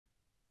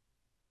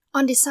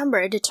On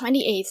December the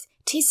 28th,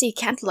 TC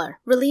Candler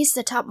released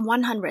the Top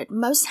 100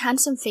 Most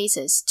Handsome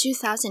Faces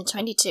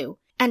 2022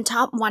 and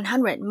Top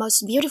 100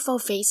 Most Beautiful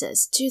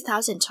Faces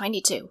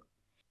 2022.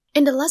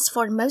 In the list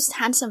for Most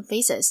Handsome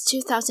Faces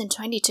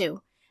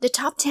 2022, the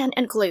top 10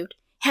 include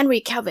Henry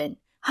Cavill,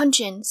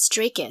 Hyunjin,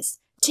 Stray Kids,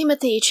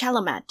 Timothy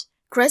Chalamet,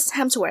 Chris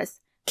Hemsworth,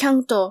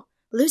 Kyung Do,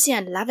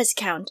 Lucien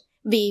Laviscount,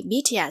 V.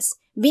 BTS,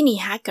 Vinnie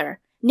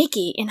Hacker,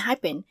 Nicki in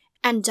Hyunjin,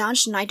 and Don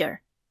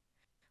Schneider.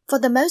 For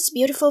the Most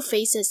Beautiful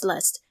Faces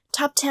list,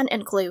 top 10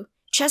 include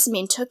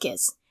Jasmine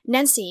Tukis,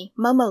 Nancy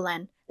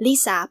Momoland,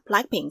 Lisa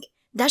Blackpink,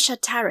 Dasha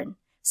Taran,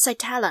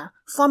 Saitala,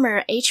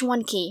 former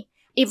H1K,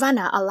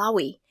 Ivana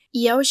Alawi,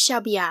 Yo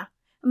Shabia,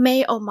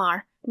 May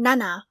Omar,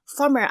 Nana,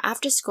 former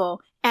After School,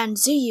 and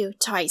Ziyu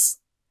Twice.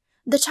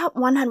 The Top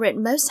 100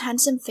 Most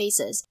Handsome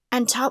Faces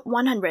and Top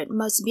 100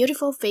 Most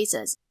Beautiful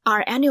Faces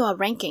are annual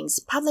rankings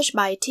published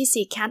by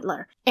TC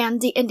Candler and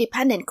the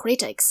independent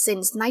critics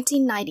since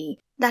 1990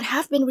 that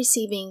have been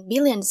receiving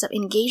billions of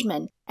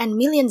engagement and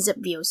millions of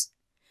views.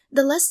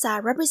 The lists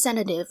are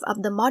representative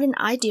of the modern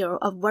ideal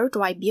of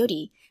worldwide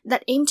beauty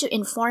that aim to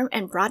inform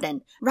and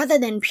broaden rather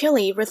than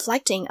purely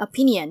reflecting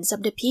opinions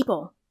of the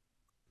people.